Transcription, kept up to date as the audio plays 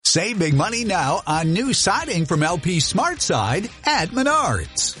Save big money now on new siding from LP SmartSide at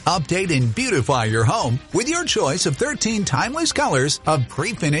Menards. Update and beautify your home with your choice of 13 timeless colors of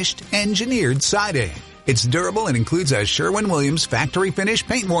pre-finished engineered siding. It's durable and includes a Sherwin-Williams factory finish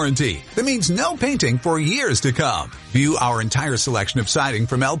paint warranty that means no painting for years to come. View our entire selection of siding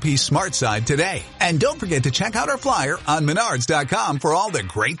from LP SmartSide today. And don't forget to check out our flyer on Menards.com for all the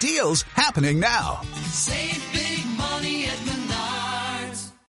great deals happening now. Save big money at Menards.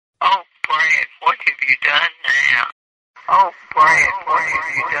 Oh, Brad, what have you done now? Oh, Brad, what have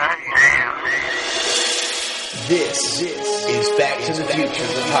you done now? This is Back to the Future,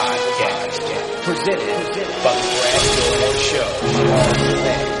 the podcast, presented by the Brad Gilmore Show.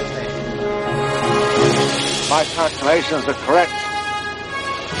 My calculations are correct.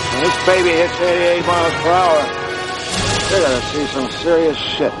 When this baby hits 88 miles per hour, they're gonna see some serious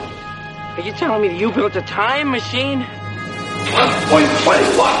shit. Are you telling me that you built a time machine?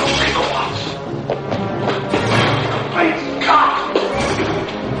 1.21 gigawatts. Great God!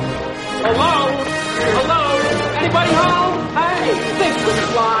 Hello? Hello? Anybody home? Hey, think the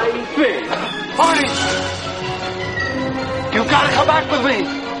flying thing. Marty! You gotta come back with me!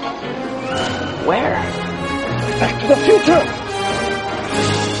 Where? Back to the future!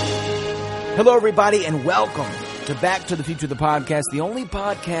 Hello, everybody, and welcome to Back to the Future, the podcast, the only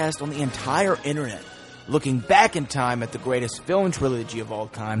podcast on the entire internet looking back in time at the greatest film trilogy of all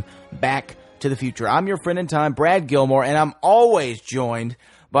time, Back to the Future. I'm your friend in time, Brad Gilmore, and I'm always joined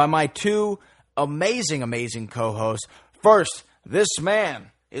by my two amazing, amazing co-hosts. First, this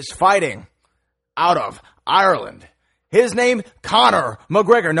man is fighting out of Ireland. His name, Conor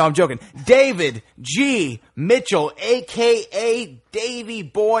McGregor. No, I'm joking. David G. Mitchell, a.k.a. Davey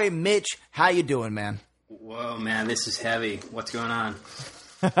Boy Mitch. How you doing, man? Whoa, man, this is heavy. What's going on?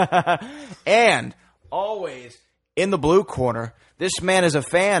 And always in the blue corner, this man is a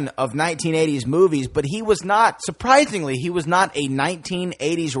fan of 1980s movies, but he was not, surprisingly, he was not a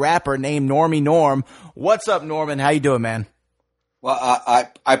 1980s rapper named Normie Norm. What's up, Norman? How you doing, man? Well,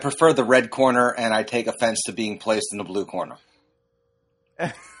 I prefer the red corner, and I take offense to being placed in the blue corner.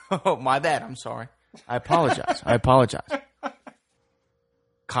 Oh, my bad. I'm sorry. I apologize.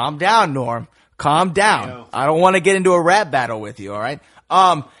 Calm down, Norm. Calm down. I don't want to get into a rap battle with you, all right?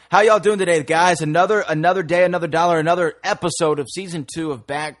 How y'all doing today, guys? Another day, another dollar, another episode of Season 2 of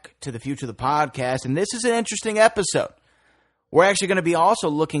Back to the Future, the podcast. And this is an interesting episode. We're actually going to be also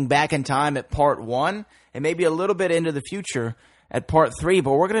looking back in time at Part 1 and maybe a little bit into the future at Part 3.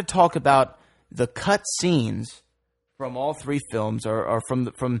 But we're going to talk about the cut scenes from all three films or from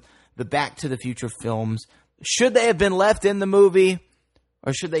the Back to the Future films. Should they have been left in the movie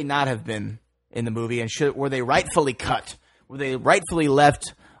or should they not have been in the movie? And were they rightfully cut? Were they rightfully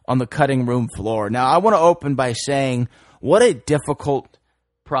left on the cutting room floor? Now, I want to open by saying what a difficult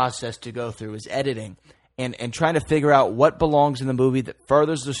process to go through is editing and trying to figure out what belongs in the movie that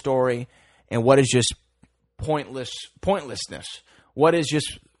furthers the story and what is just pointlessness. What is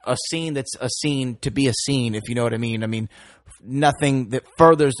just a scene that's a scene to be a scene, if you know what I mean. I mean, nothing that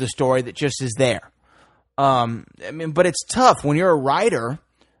furthers the story that just is there. But it's tough when you're a writer,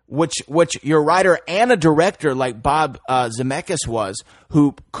 which you're a writer and a director like Bob Zemeckis was,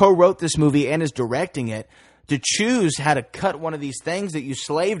 who co-wrote this movie and is directing it, to choose how to cut one of these things that you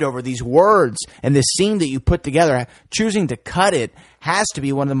slaved over, these words and this scene that you put together. Choosing to cut it has to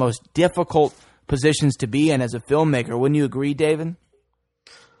be one of the most difficult positions to be in as a filmmaker. Wouldn't you agree, David?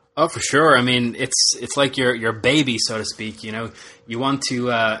 Oh, for sure. I mean, it's like your baby, so to speak. You know, you want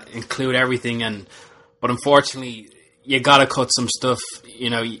to include everything, but unfortunately, you gotta cut some stuff. You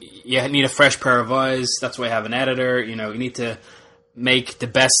know, you need a fresh pair of eyes. That's why I have an editor. You know, you need to make the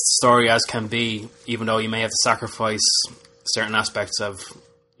best story as can be, even though you may have to sacrifice certain aspects of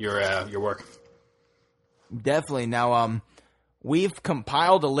your work. Definitely. Now, we've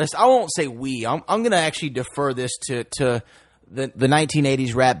compiled a list. I won't say we. I'm going to actually defer this to the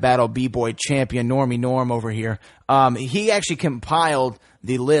 1980s rap battle B-boy champion Normie Norm over here. He actually compiled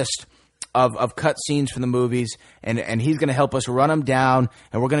the list of cut scenes from the movies, and he's going to help us run them down,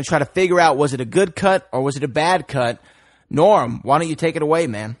 and we're going to try to figure out, was it a good cut or was it a bad cut? Norm, why don't you take it away,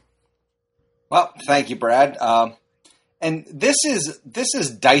 man? Well, thank you, Brad. And this is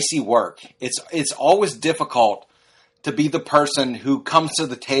dicey work. It's always difficult to be the person who comes to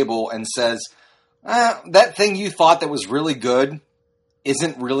the table and says, that thing you thought that was really good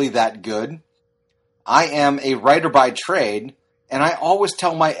isn't really that good. I am a writer by trade, and I always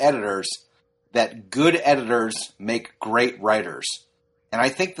tell my editors that good editors make great writers. And I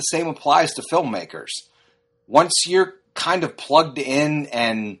think the same applies to filmmakers. Once you're kind of plugged in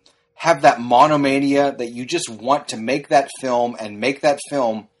and have that monomania that you just want to make that film and make that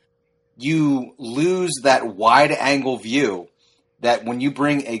film you lose that wide angle view that when you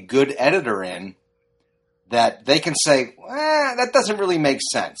bring a good editor in, that they can say, that doesn't really make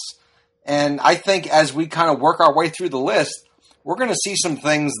sense. And I think as we kind of work our way through the list, we're going to see some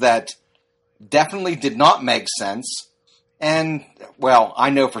things that definitely did not make sense. And, well,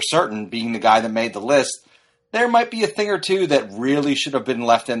 I know for certain, being the guy that made the list, there might be a thing or two that really should have been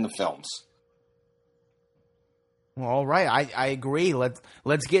left in the films. Well, all right, I agree. Let's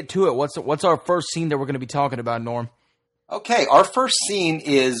get to it. What's our first scene that we're going to be talking about, Norm? Okay, our first scene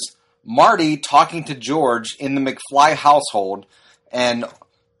is Marty talking to George in the McFly household, and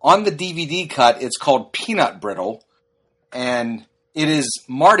on the DVD cut, it's called Peanut Brittle, and it is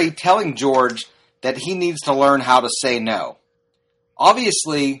Marty telling George that he needs to learn how to say no.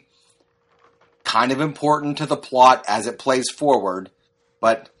 Obviously, kind of important to the plot as it plays forward,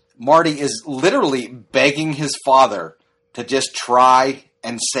 but Marty is literally begging his father to just try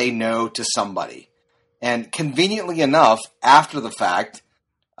and say no to somebody. And conveniently enough, after the fact,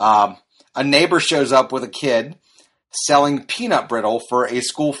 a neighbor shows up with a kid selling peanut brittle for a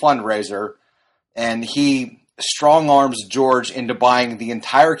school fundraiser, and he strong-arms George into buying the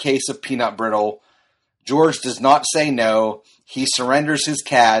entire case of peanut brittle. George does not say no. He surrenders his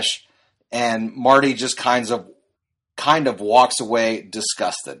cash, and Marty just kind of walks away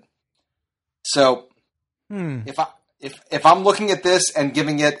disgusted. So, if I'm looking at this and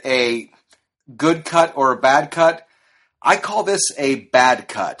giving it a good cut or a bad cut, I call this a bad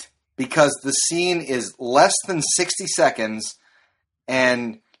cut because the scene is less than 60 seconds,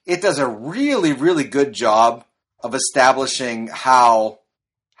 and it does a really, really good job of establishing how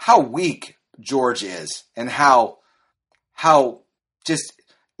weak George is and how just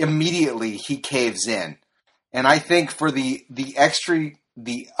immediately he caves in. And I think for the extra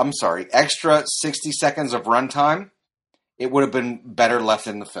 60 seconds of runtime, it would have been better left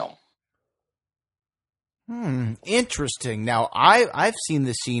in the film. Interesting. Now, I've seen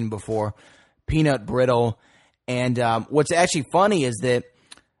this scene before, Peanut Brittle, and what's actually funny is that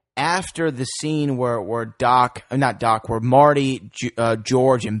after the scene where Marty,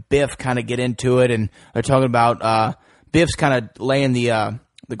 George, and Biff kind of get into it, and they're talking about Biff's kind of laying the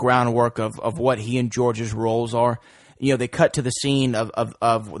groundwork of what he and George's roles are. You know, they cut to the scene of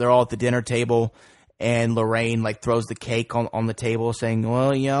they're all at the dinner table, and Lorraine throws the cake on the table, saying,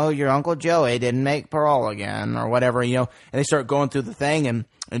 "Well, your Uncle Joey didn't make parole again," or whatever. And they start going through the thing, and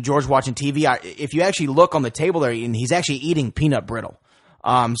George watching TV. If you actually look on the table there, and he's actually eating peanut brittle.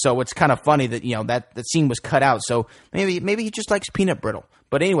 So it's kind of funny that that scene was cut out. So maybe he just likes peanut brittle.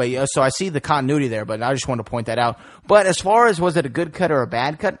 But anyway, so I see the continuity there, but I just wanted to point that out. But as far as was it a good cut or a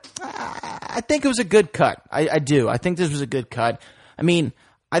bad cut, I think it was a good cut. I do. I think this was a good cut. I mean,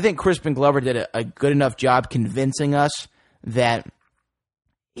 I think Crispin Glover did a good enough job convincing us that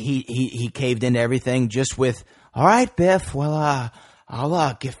he caved into everything just with, all right, Biff, well,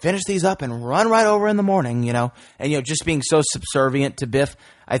 I'll finish these up and run right over in the morning, And, just being so subservient to Biff,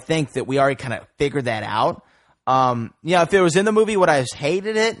 I think that we already kind of figured that out. If it was in the movie, would I have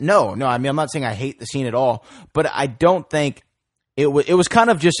hated it? No. I mean, I'm not saying I hate the scene at all, but I don't think it was kind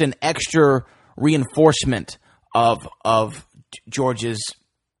of just an extra reinforcement of George's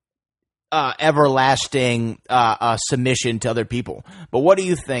everlasting submission to other people. But what do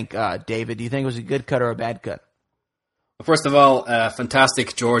you think, David? Do you think it was a good cut or a bad cut? Well, first of all,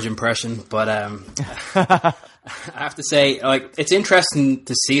 fantastic George impression, but I have to say, it's interesting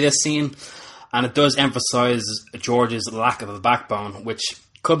to see this scene, and it does emphasize George's lack of a backbone, which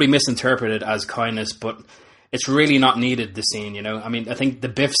could be misinterpreted as kindness, but it's really not needed, the scene, I mean, I think the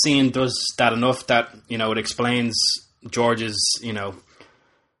Biff scene does that enough that, it explains George's,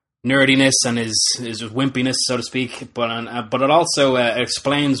 nerdiness and his wimpiness, so to speak, but it also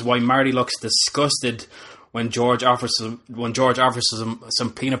explains why Marty looks disgusted when George offers him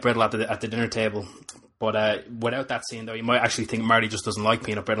some peanut brittle at the dinner table. But without that scene, though, you might actually think Marty just doesn't like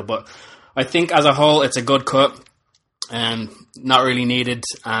peanut brittle. But I think as a whole, it's a good cut and not really needed,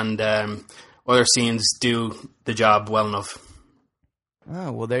 and other scenes do the job well enough.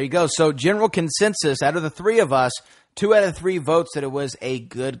 Oh, well, there you go. So general consensus out of the three of us, 2 out of 3 votes that it was a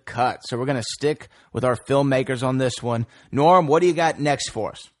good cut. So we're going to stick with our filmmakers on this one. Norm, what do you got next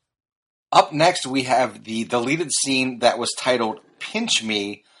for us? Up next, we have the deleted scene that was titled Pinch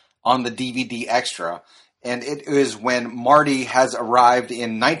Me on the DVD extra. And it is when Marty has arrived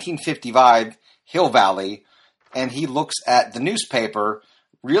in 1955 Hill Valley, and he looks at the newspaper,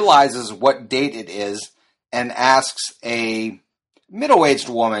 realizes what date it is, and asks a middle-aged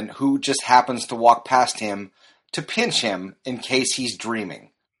woman who just happens to walk past him to pinch him in case he's dreaming.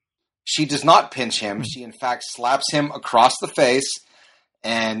 She does not pinch him. She, in fact, slaps him across the face,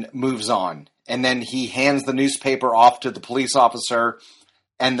 and moves on. And then he hands the newspaper off to the police officer,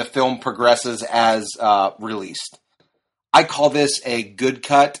 and the film progresses as released. I call this a good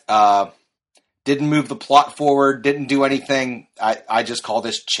cut. Didn't move the plot forward, didn't do anything. I just call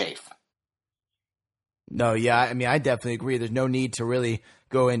this chafe. No, yeah, I mean, I definitely agree. There's no need to really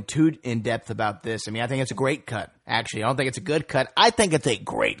go in too in-depth about this. I mean, I think it's a great cut, actually. I don't think it's a good cut. I think it's a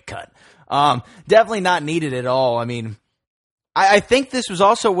great cut. Definitely not needed at all. I mean, I think this was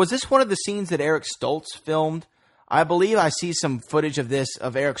this one of the scenes that Eric Stoltz filmed? I believe I see some footage of this,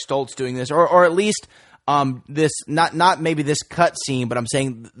 of Eric Stoltz doing this, or at least this, not maybe this cut scene, but I'm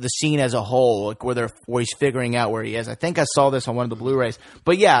saying the scene as a whole, like where he's figuring out where he is. I think I saw this on one of the Blu-rays.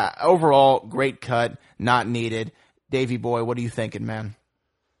 But yeah, overall, great cut, not needed. Davey boy, what are you thinking, man?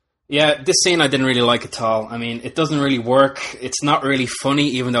 Yeah, this scene I didn't really like at all. I mean, it doesn't really work. It's not really funny,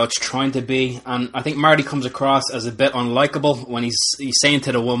 even though it's trying to be. And I think Marty comes across as a bit unlikable when he's saying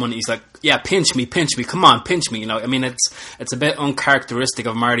to the woman, he's like, "Yeah, pinch me, come on, pinch me." You know, I mean, it's a bit uncharacteristic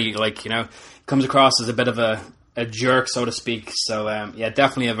of Marty. Like, you know, comes across as a bit of a jerk, so to speak. So yeah,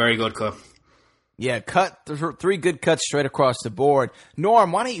 definitely a very good cut. Yeah, three good cuts straight across the board.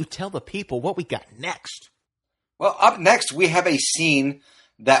 Norm, why don't you tell the people what we got next? Well, up next we have a scene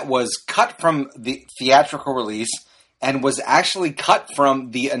that was cut from the theatrical release and was actually cut from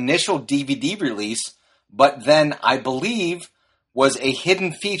the initial DVD release, but then I believe was a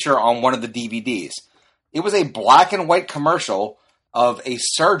hidden feature on one of the DVDs. It was a black and white commercial of a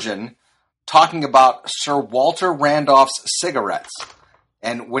surgeon talking about Sir Walter Randolph's cigarettes.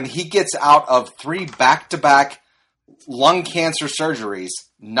 And when he gets out of 3 back-to-back lung cancer surgeries,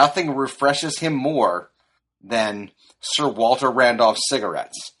 nothing refreshes him more than Sir Walter Randolph's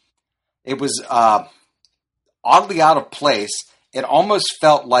cigarettes. It was oddly out of place. It almost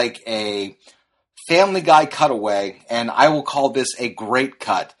felt like a Family Guy cutaway, and I will call this a great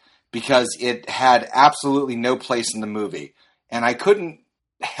cut because it had absolutely no place in the movie. And I couldn't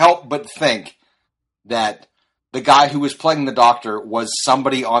help but think that the guy who was playing the doctor was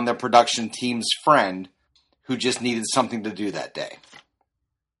somebody on the production team's friend who just needed something to do that day.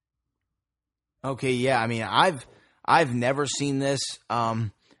 Okay, yeah, I mean, I've never seen this.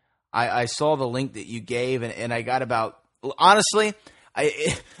 I saw the link that you gave, and I got about, honestly,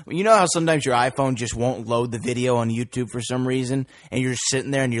 you know how sometimes your iPhone just won't load the video on YouTube for some reason, and you're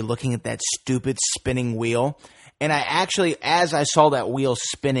sitting there and you're looking at that stupid spinning wheel. And I actually, as I saw that wheel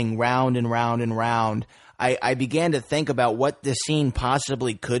spinning round and round and round, I began to think about what this scene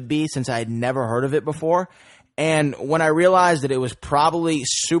possibly could be, since I had never heard of it before. And when I realized that it was probably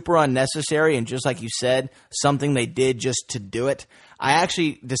super unnecessary and, just like you said, something they did just to do it, I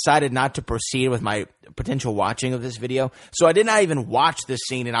actually decided not to proceed with my potential watching of this video. So I did not even watch this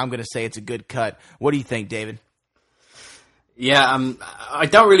scene, and I'm going to say it's a good cut. What do you think, David? Yeah, I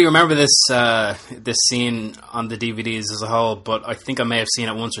don't really remember this scene on the DVDs as a whole, but I think I may have seen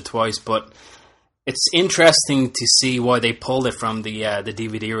it once or twice. But it's interesting to see why they pulled it from the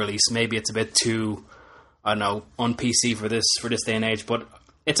DVD release. Maybe it's a bit too, I don't know, on PC for this day and age. But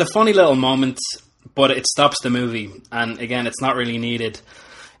it's a funny little moment, but it stops the movie. And again, it's not really needed.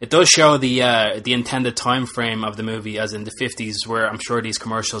 It does show the intended time frame of the movie, as in the 50s, where I'm sure these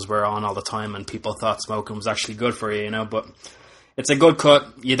commercials were on all the time and people thought smoking was actually good for you, you know. But it's a good cut.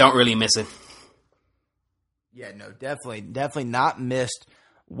 You don't really miss it. Yeah, no, definitely not missed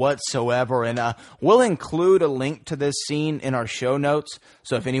whatsoever. And we'll include a link to this scene in our show notes.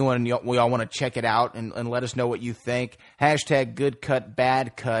 So if anyone, we all want to check it out and let us know what you think. Hashtag good cut,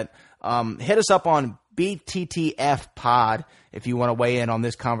 bad cut. Hit us up on BTTF Pod if you want to weigh in on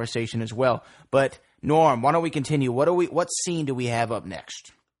this conversation as well. But Norm, why don't we continue? What scene do we have up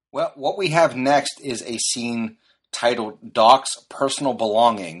next? Well, what we have next is a scene titled Doc's Personal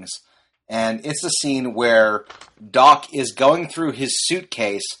Belongings. And it's a scene where Doc is going through his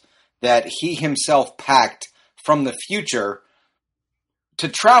suitcase that he himself packed from the future to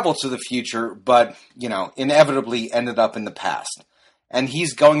travel to the future, but, you know, inevitably ended up in the past. And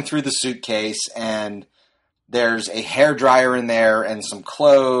he's going through the suitcase, and there's a hairdryer in there and some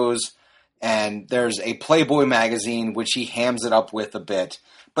clothes, and there's a Playboy magazine, which he hams it up with a bit.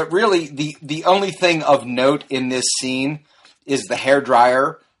 But really, the only thing of note in this scene is the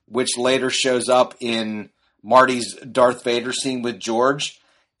hairdryer, which later shows up in Marty's Darth Vader scene with George.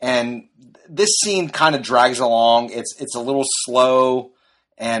 And this scene kind of drags along. It's a little slow,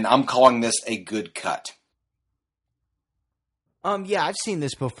 and I'm calling this a good cut. Yeah, I've seen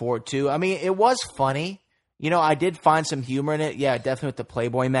this before too. I mean, it was funny. You know, I did find some humor in it. Yeah, definitely with the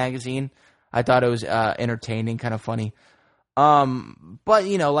Playboy magazine. I thought it was entertaining, kind of funny. But,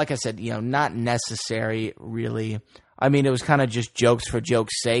 you know, like I said, you know, not necessary really. I mean, it was kind of just jokes for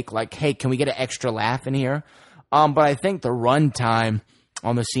joke's sake. Like, hey, can we get an extra laugh in here? But I think the runtime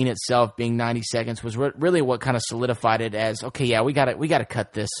on the scene itself being 90 seconds was really what kind of solidified it as, okay, yeah, we got to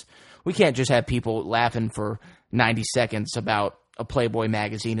cut this. We can't just have people laughing for 90 seconds about a Playboy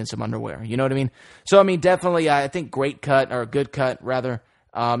magazine and some underwear. You know what I mean? So, I mean, definitely, I think great cut, or a good cut, rather.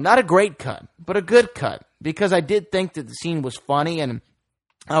 Not a great cut, but a good cut. Because I did think that the scene was funny and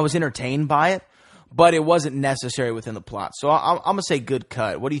I was entertained by it, but it wasn't necessary within the plot. So I'm going to say good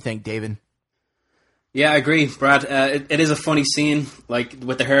cut. What do you think, David? Yeah, I agree, Brad. It is a funny scene, like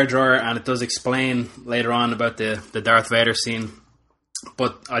with the hair dryer, and it does explain later on about the Darth Vader scene.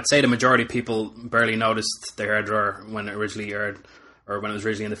 But I'd say the majority of people barely noticed the hair dryer when it originally aired, or when it was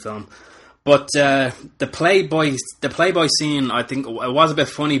originally in the film. But the Playboy scene, I think it was a bit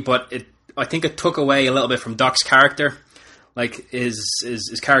funny, but I think it took away a little bit from Doc's character, like his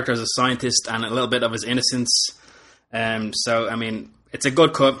character as a scientist, and a little bit of his innocence. So I mean, it's a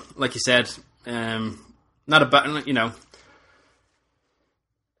good cut, like you said. Not a bad, you know.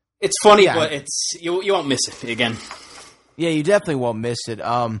 It's funny, yeah. But you won't miss it again. Yeah, you definitely won't miss it.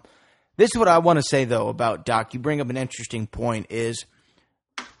 This is what I want to say though about Doc. You bring up an interesting point. Is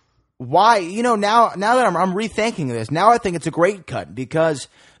why, you know, now that I'm rethinking this, now I think it's a great cut, because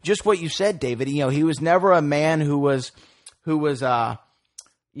just what you said, David, you know, he was never a man who was lustful.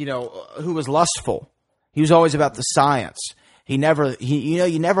 He was always about the science. You never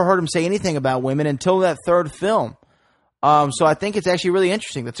heard him say anything about women until that third film. So I think it's actually really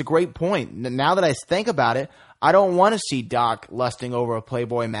interesting. That's a great point. Now that I think about it, I don't want to see Doc lusting over a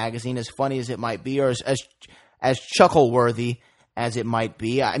Playboy magazine, as funny as it might be, or as chuckle-worthy as it might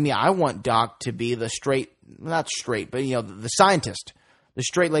be. I mean, I want Doc to be the not straight, but, you know, the scientist, the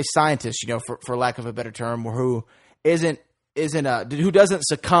straight-laced scientist, you know, for lack of a better term, who who doesn't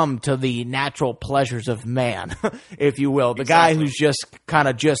succumb to the natural pleasures of man, if you will. The guy who's just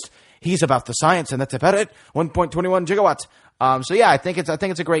he's about the science and that's about it. 1.21 gigawatts. So yeah, I think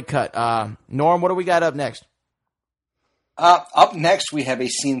it's a great cut. Norm, what do we got up next? Up next, we have a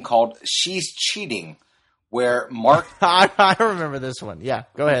scene called "She's Cheating," where Mark. I remember this one. Yeah,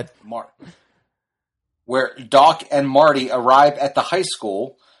 go ahead. Where Doc and Marty arrive at the high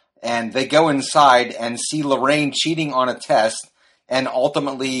school, and they go inside and see Lorraine cheating on a test, and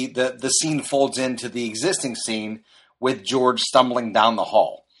ultimately the scene folds into the existing scene with George stumbling down the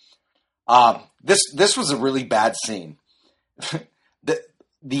hall. This was a really bad scene.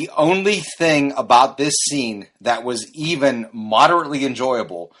 The only thing about this scene that was even moderately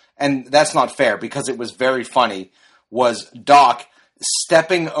enjoyable, and that's not fair because it was very funny, was Doc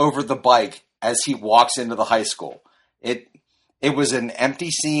stepping over the bike as he walks into the high school. It was an empty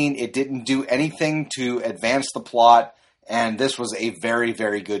scene. It didn't do anything to advance the plot, and this was a very,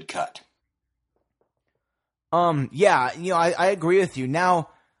 very good cut. Yeah, you know, I agree with you. Now,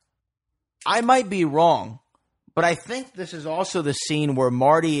 I might be wrong, but I think this is also the scene where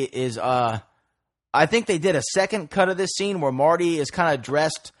Marty is, I think they did a second cut of this scene where Marty is kind of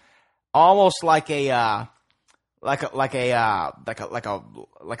dressed almost like a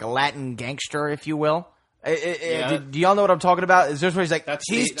Latin gangster, if you will. Do y'all know what I'm talking about? Is this where he's like,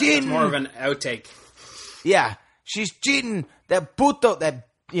 she's cheating? That's more of an outtake. Yeah, she's cheating. That puto, that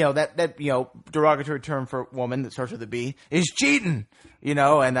derogatory term for woman that starts with a B, is cheating. You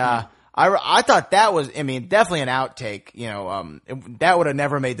know, and I thought that was, I mean, definitely an outtake. You know, that would have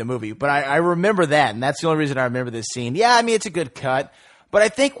never made the movie. But I remember that, and that's the only reason I remember this scene. Yeah, I mean, it's a good cut, but I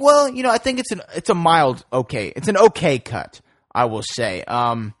think, well, you know, I think it's a mild okay. It's an okay cut, I will say.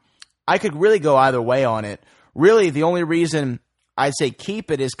 I could really go either way on it. Really, the only reason I'd say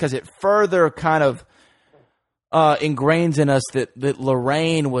keep it is because it further kind of ingrains in us that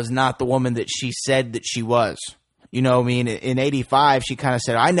Lorraine was not the woman that she said that she was. You know what I mean? In 85, she kind of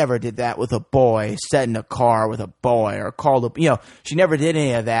said, I never did that with a boy, sat in a car with a boy, or called a, you know, she never did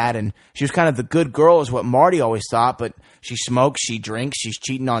any of that. And she was kind of the good girl is what Marty always thought, but she smokes, she drinks, she's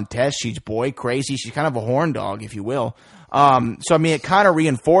cheating on tests, she's boy crazy. She's kind of a horn dog, if you will. So, I mean, it kind of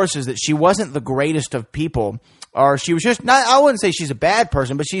reinforces that she wasn't the greatest of people, or she was just not, I wouldn't say she's a bad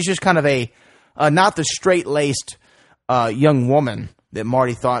person, but she's just kind of a, not the straight-laced, young woman that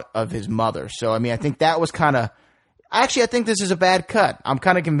Marty thought of his mother. So, I mean, I think that was kind of, actually, I think this is a bad cut. I'm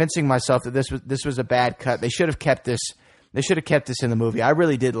kind of convincing myself that this was a bad cut. They should have kept this. They should have kept this in the movie. I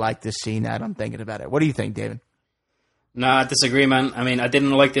really did like this scene. Now that I'm thinking about it. What do you think, David? No, I disagree, man. I mean, I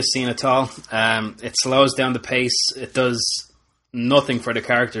didn't like this scene at all. It slows down the pace. It does nothing for the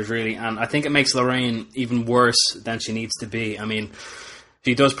characters, really. And I think it makes Lorraine even worse than she needs to be. I mean,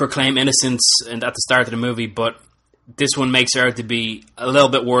 she does proclaim innocence at the start of the movie, but this one makes her out to be a little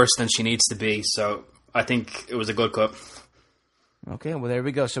bit worse than she needs to be. So I think it was a good cut. Okay, well, there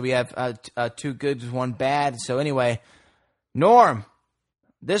we go. So we have two goods, one bad. So anyway, Norm,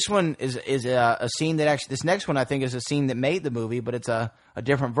 this one is a scene that actually, this next one I think is a scene that made the movie, but it's a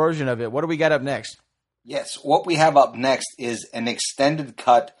different version of it. What do we got up next? Yes, what we have up next is an extended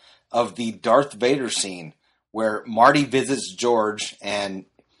cut of the Darth Vader scene where Marty visits George and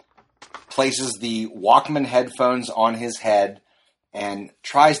places the Walkman headphones on his head and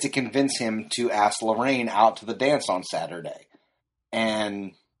tries to convince him to ask Lorraine out to the dance on Saturday.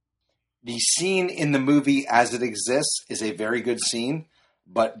 And the scene in the movie as it exists is a very good scene,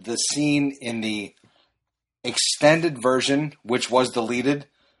 but the scene in the extended version, which was deleted,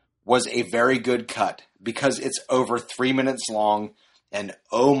 was a very good cut because it's over 3 minutes long, and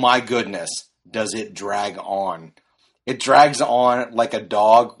oh my goodness, does it drag on. It drags on like a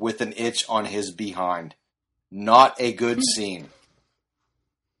dog with an itch on his behind. Not a good scene.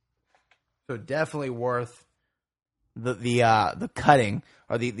 So definitely worth the cutting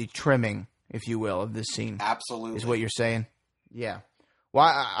or the trimming, if you will, of this scene. Absolutely. Is what you're saying? Yeah. Well,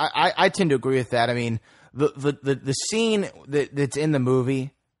 I tend to agree with that. I mean, the scene that's in the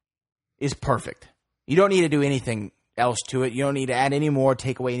movie is perfect. You don't need to do anything else to it. You don't need to add any more,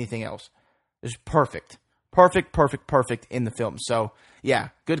 take away anything else. It's perfect. Perfect in the film. So, yeah,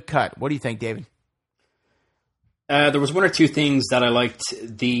 good cut. What do you think, David? There was one or two things that I liked.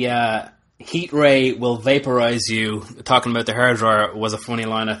 The heat ray will vaporize you, talking about the hairdryer, was a funny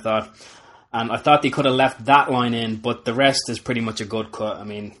line, I thought. And I thought they could have left that line in, but the rest is pretty much a good cut. I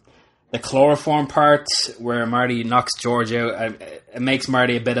mean, the chloroform part where Marty knocks George out, it makes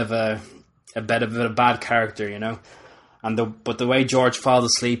Marty a bit of a bad character, you know. But the way George falls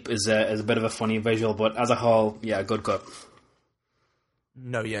asleep is a bit of a funny visual. But as a whole, yeah, good cut.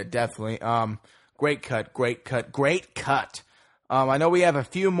 No, yeah, definitely. Great cut. I know we have a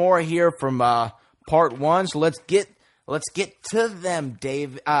few more here from part one, so let's get to them,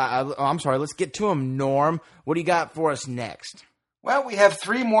 Dave. Let's get to them, Norm. What do you got for us next? Well, we have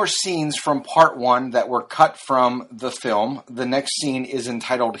 3 more scenes from part 1 that were cut from the film. The next scene is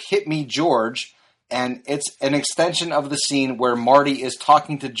entitled Hit Me, George, and it's an extension of the scene where Marty is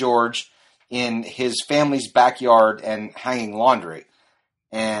talking to George in his family's backyard and hanging laundry.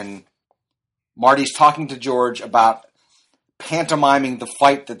 And Marty's talking to George about pantomiming the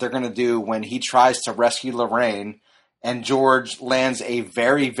fight that they're going to do when he tries to rescue Lorraine, and George lands a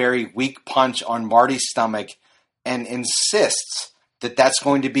very, very weak punch on Marty's stomach and insists that that's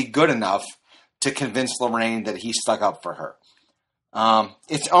going to be good enough to convince Lorraine that he stuck up for her.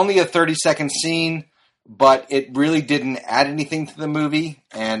 It's only a 30-second scene, but it really didn't add anything to the movie,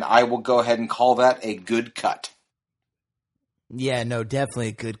 and I will go ahead and call that a good cut. Yeah, no, definitely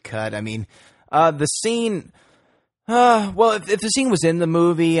a good cut. I mean, the scene... well, if the scene was in the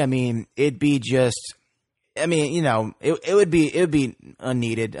movie, I mean, it'd be just... I mean, you know, it would be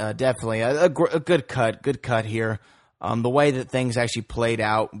unneeded. Definitely a good cut here. The way that things actually played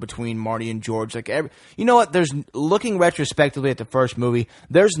out between Marty and George, you know what? There's looking retrospectively at the first movie.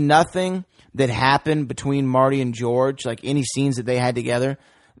 There's nothing that happened between Marty and George, like any scenes that they had together,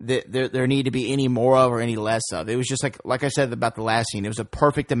 that there need to be any more of or any less of. It was just like I said about the last scene. It was a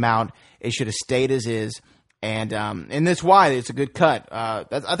perfect amount. It should have stayed as is, and that's why it's a good cut. I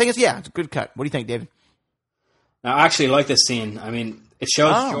think it's a good cut. What do you think, David? Now, I actually like this scene. I mean, it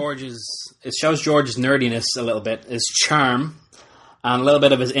shows George's nerdiness a little bit, his charm, and a little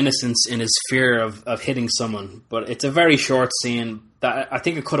bit of his innocence in his fear of hitting someone. But it's a very short scene that I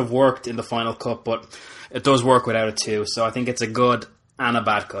think it could have worked in the final cut, but it does work without it too. So I think it's a good and a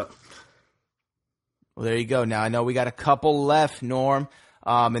bad cut. Well, there you go. Now I know we got a couple left, Norm,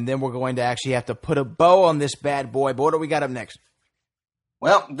 and then we're going to actually have to put a bow on this bad boy. But what do we got up next?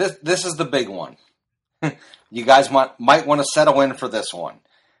 Well, this is the big one. You guys might want to settle in for this one.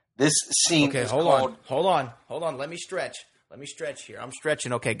 This scene is called... Hold on. Let me stretch here. I'm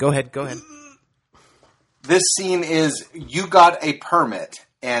stretching. Okay, go ahead. This scene is You Got a Permit,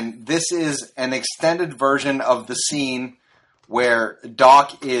 and this is an extended version of the scene where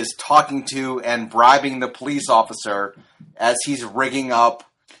Doc is talking to and bribing the police officer as he's rigging up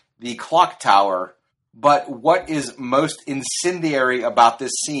the clock tower. But what is most incendiary about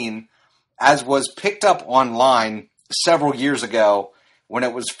this scene, as was picked up online several years ago when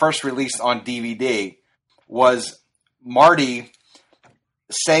it was first released on DVD, was Marty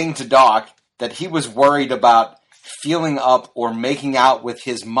saying to Doc that he was worried about feeling up or making out with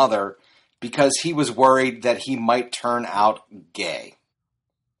his mother because he was worried that he might turn out gay.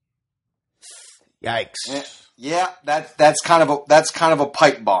 Yikes. Yeah, that's kind of a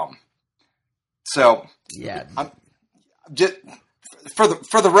pipe bomb. So, yeah. For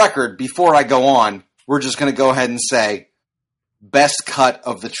the record, before I go on, we're just going to go ahead and say best cut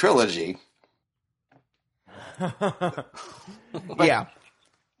of the trilogy. Yeah.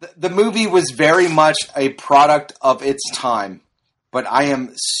 The movie was very much a product of its time, but I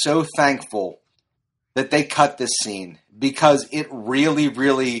am so thankful that they cut this scene because it really,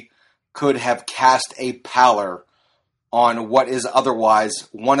 really could have cast a pallor on what is otherwise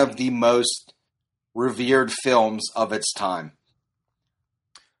one of the most revered films of its time.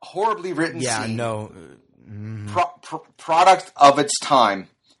 Horribly written scene. No. Product of its time,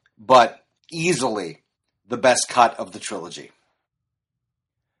 but easily the best cut of the trilogy.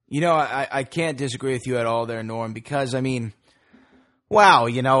 You know, I can't disagree with you at all there, Norm, because, I mean, wow,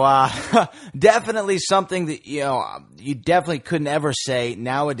 definitely something that, you definitely couldn't ever say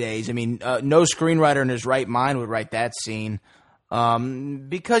nowadays. I mean, no screenwriter in his right mind would write that scene.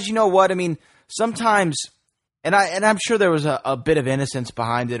 Because you know what? I mean, sometimes, and I'm sure there was a bit of innocence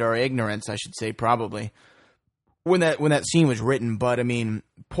behind it, or ignorance, I should say, probably, when that scene was written. But I mean,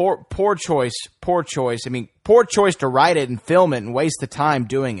 poor choice. I mean, poor choice to write it and film it and waste the time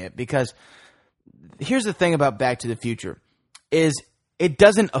doing it. Because here's the thing about Back to the Future is it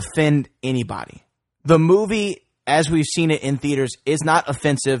doesn't offend anybody. The movie, as we've seen it in theaters, is not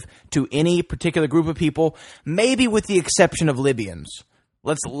offensive to any particular group of people, maybe with the exception of Libyans.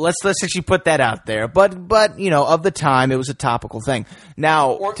 Let's actually put that out there. But of the time, it was a topical thing.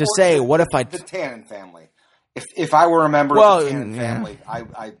 Now, what if the Tannen family? If I were a member of the Tannen family,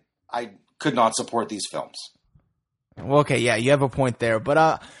 I could not support these films. Well, okay, yeah, you have a point there.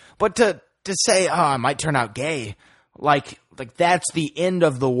 But to say, I might turn out gay, like that's the end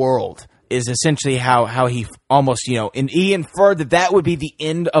of the world, is essentially how he almost, and he inferred that would be the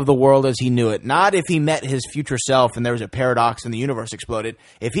end of the world as he knew it. Not if he met his future self and there was a paradox and the universe exploded.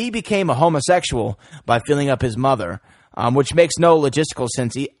 If he became a homosexual by filling up his mother, which makes no logistical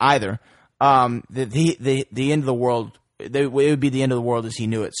sense either, the end of the world, it would be the end of the world as he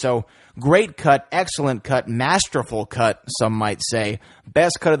knew it. So great cut, excellent cut, masterful cut, some might say.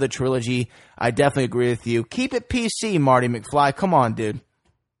 Best cut of the trilogy. I definitely agree with you. Keep it PC, Marty McFly. Come on, dude.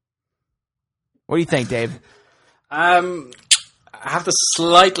 What do you think, Dave? I have to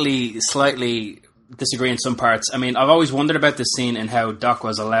slightly disagree in some parts. I mean, I've always wondered about this scene and how Doc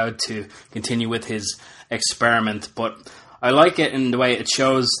was allowed to continue with his experiment, but I like it in the way it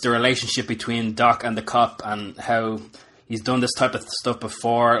shows the relationship between Doc and the cop and how he's done this type of stuff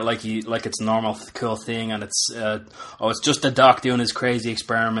before, like it's a normal, cool thing, and it's just the Doc doing his crazy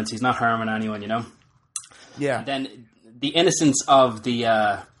experiments. He's not harming anyone, Yeah. And then the innocence of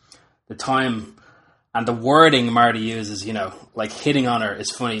the time and the wording Marty uses, like hitting on her, is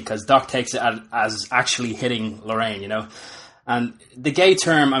funny because Doc takes it as actually hitting Lorraine, And the gay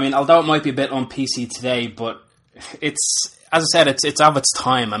term, I mean, although it might be a bit on PC today, but it's, as I said, it's of its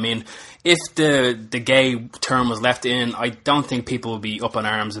time. I mean, if the gay term was left in, I don't think people would be up in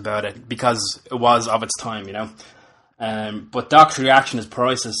arms about it because it was of its time, But Doc's reaction is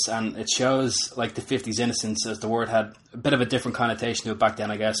priceless, and it shows like the 50s innocence, as the word had a bit of a different connotation to it back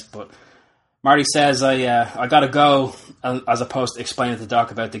then, I guess. But Marty says, I gotta go, as opposed to explaining to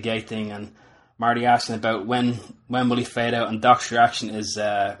Doc about the gay thing, and Marty asking about when will he fade out, and Doc's reaction is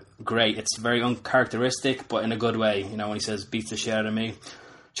great. It's very uncharacteristic, but in a good way, when he says, beats the shit out of me.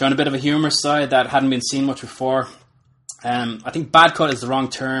 Showing a bit of a humorous side that hadn't been seen much before. I think bad cut is the wrong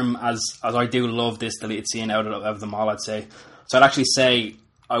term, as I do love this deleted scene out of them all, I'd say. So I'd actually say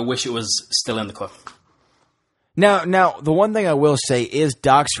I wish it was still in the cut. Now, the one thing I will say is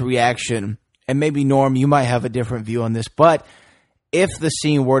Doc's reaction, and maybe Norm, you might have a different view on this, but if the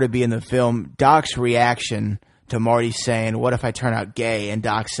scene were to be in the film, Doc's reaction to Marty saying, what if I turn out gay? And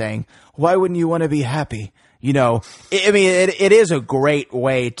Doc saying, why wouldn't you want to be happy? It is a great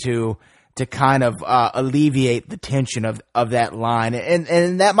way to kind of alleviate the tension of that line.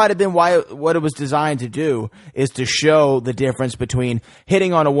 And that might have been what it was designed to do, is to show the difference between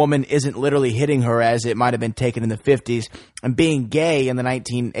hitting on a woman isn't literally hitting her as it might have been taken in the 50s, and being gay in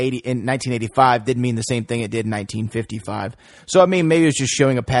 1985 didn't mean the same thing it did in 1955. So, I mean, maybe it's just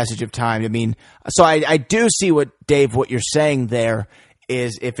showing a passage of time. I mean, so I do see what you're saying there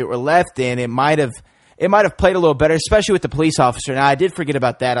is, if it were left in, it might have played a little better, especially with the police officer. Now, I did forget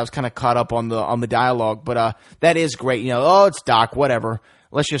about that. I was kind of caught up on the dialogue, but that is great. It's Doc, whatever.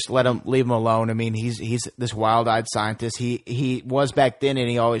 Let's just leave him alone. I mean, he's this wild-eyed scientist. He was back then, and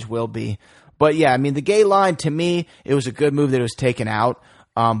he always will be. But yeah, I mean, the gay line, to me, it was a good move that it was taken out.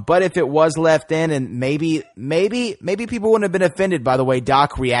 But if it was left in, and maybe people wouldn't have been offended by the way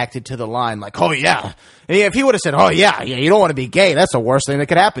Doc reacted to the line, like, oh yeah. And if he would have said, oh yeah, you don't want to be gay, that's the worst thing that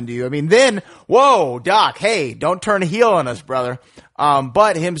could happen to you. I mean, then, whoa, Doc, hey, don't turn heel on us, brother.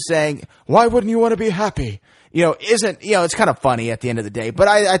 But him saying, why wouldn't you want to be happy? It's kind of funny at the end of the day, but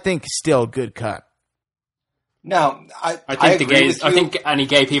I think still good cut. No, I think any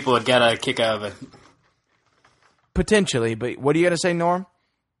gay people would get a kick out of it. Potentially, but what are you going to say, Norm?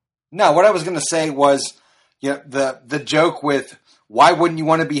 No, what I was going to say was, the joke with why wouldn't you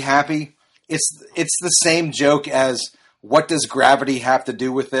want to be happy? It's the same joke as what does gravity have to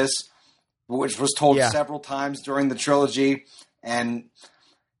do with this, which was told several times during the trilogy, and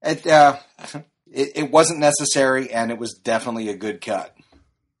it wasn't necessary, and it was definitely a good cut.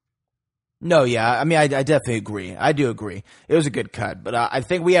 No, yeah, I mean, I definitely agree. I do agree. It was a good cut, but I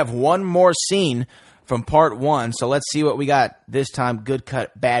think we have one more scene from part 1, so let's see what we got this time. Good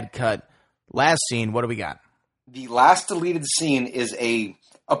cut, bad cut. Last scene, what do we got? The last deleted scene is a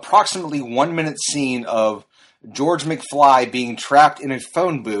approximately 1-minute scene of George McFly being trapped in a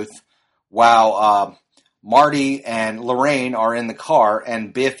phone booth while Marty and Lorraine are in the car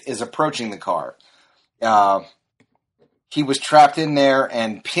and Biff is approaching the car. He was trapped in there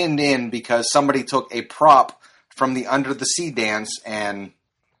and pinned in because somebody took a prop from the Under the Sea dance and...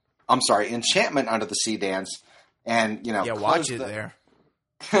 I'm sorry, Enchantment Under the Sea dance, and watch it there.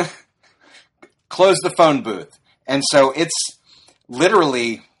 Close the phone booth, and so it's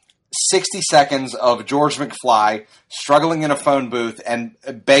literally 60 seconds of George McFly struggling in a phone booth and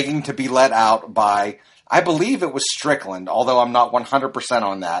begging to be let out by, I believe it was Strickland, although I'm not 100%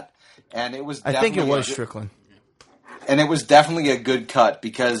 on that. And it was. I think it was Strickland, and it was definitely a good cut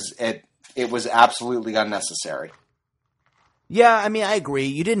because it was absolutely unnecessary. Yeah, I mean, I agree.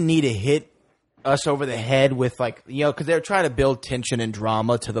 You didn't need to hit us over the head with, because they were trying to build tension and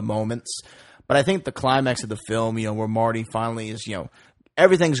drama to the moments. But I think the climax of the film, where Marty finally is,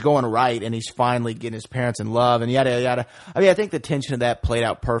 everything's going right and he's finally getting his parents in love and yada, yada. I mean, I think the tension of that played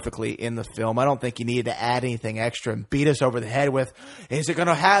out perfectly in the film. I don't think you needed to add anything extra and beat us over the head with, is it going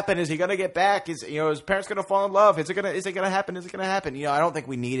to happen? Is he going to get back? Is, his parents going to fall in love? Is it going to happen? Is it going to happen? I don't think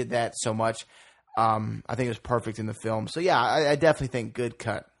we needed that so much. I think it was perfect in the film. So, yeah, I definitely think good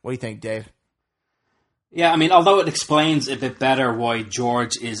cut. What do you think, Dave? Yeah, I mean, although it explains a bit better why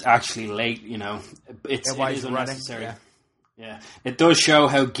George is actually late, it is unnecessary. Yeah, it does show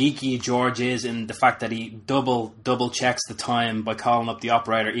how geeky George is in the fact that he double checks the time by calling up the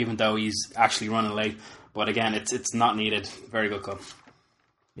operator, even though he's actually running late. But again, it's not needed. Very good cut.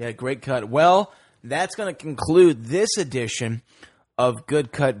 Yeah, great cut. Well, that's going to conclude this edition of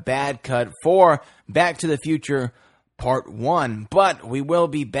Good Cut, Bad Cut for Back to the Future Part 1. But we will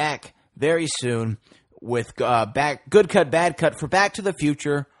be back very soon with Good Cut, Bad Cut for Back to the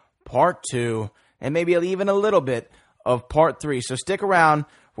Future Part 2 and maybe even a little bit of Part 3. So stick around.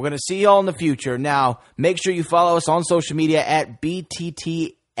 We're going to see you all in the future. Now, make sure you follow us on social media at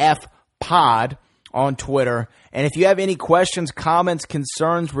BTTFpod on Twitter. And if you have any questions, comments,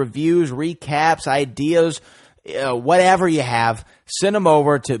 concerns, reviews, recaps, ideas, whatever you have, send them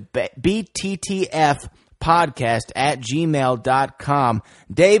over to bttfpodcast@gmail.com.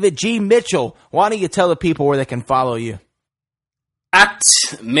 David G. Mitchell, why don't you tell the people where they can follow you? At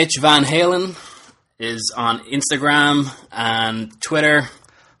Mitch Van Halen is on Instagram and Twitter.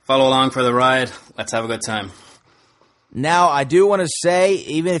 Follow along for the ride. Let's have a good time. Now, I do want to say,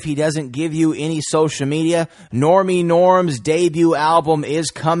 even if he doesn't give you any social media, Normie Norm's debut album is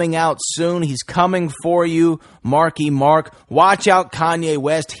coming out soon. He's coming for you, Marky Mark. Watch out, Kanye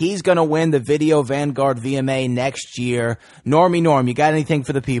West. He's going to win the Video Vanguard VMA next year. Normie Norm, you got anything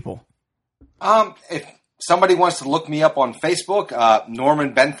for the people? If somebody wants to look me up on Facebook,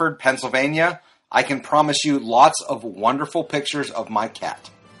 Norman Benford, Pennsylvania, I can promise you lots of wonderful pictures of my cat.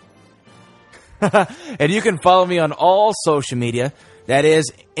 And you can follow me on all social media. That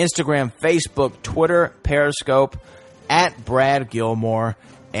is Instagram, Facebook, Twitter, Periscope, at Brad Gilmore.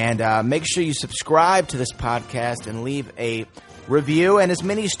 And make sure you subscribe to this podcast and leave a review and as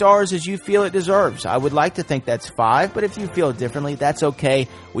many stars as you feel it deserves. I would like to think that's 5, but if you feel differently, that's okay.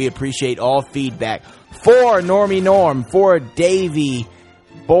 We appreciate all feedback. For Normie Norm, for Davey,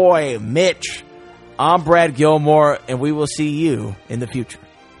 Boy, Mitch, I'm Brad Gilmore, and we will see you in the future.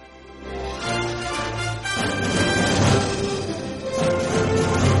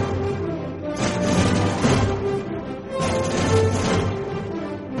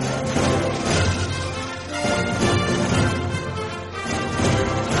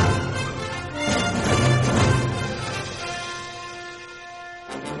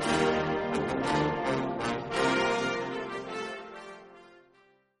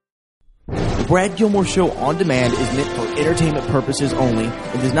 Brad Gilmore Show On Demand is meant for entertainment purposes only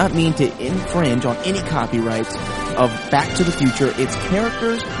and does not mean to infringe on any copyrights of Back to the Future, its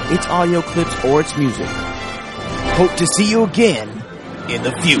characters, its audio clips, or its music. Hope to see you again in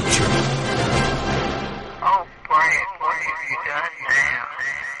the future. Oh, Brad, what have you done now?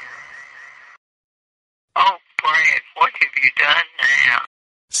 Oh, Brad, what have you done now?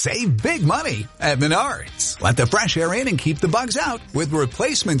 Save big money at Menards. Let the fresh air in and keep the bugs out with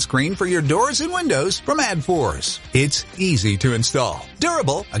replacement screen for your doors and windows from AdForce. It's easy to install,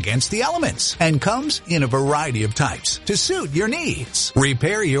 durable against the elements, and comes in a variety of types to suit your needs.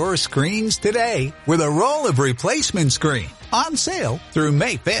 Repair your screens today with a roll of replacement screen on sale through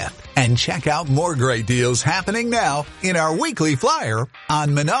May 5th. And check out more great deals happening now in our weekly flyer on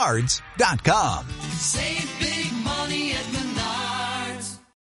Menards.com. Save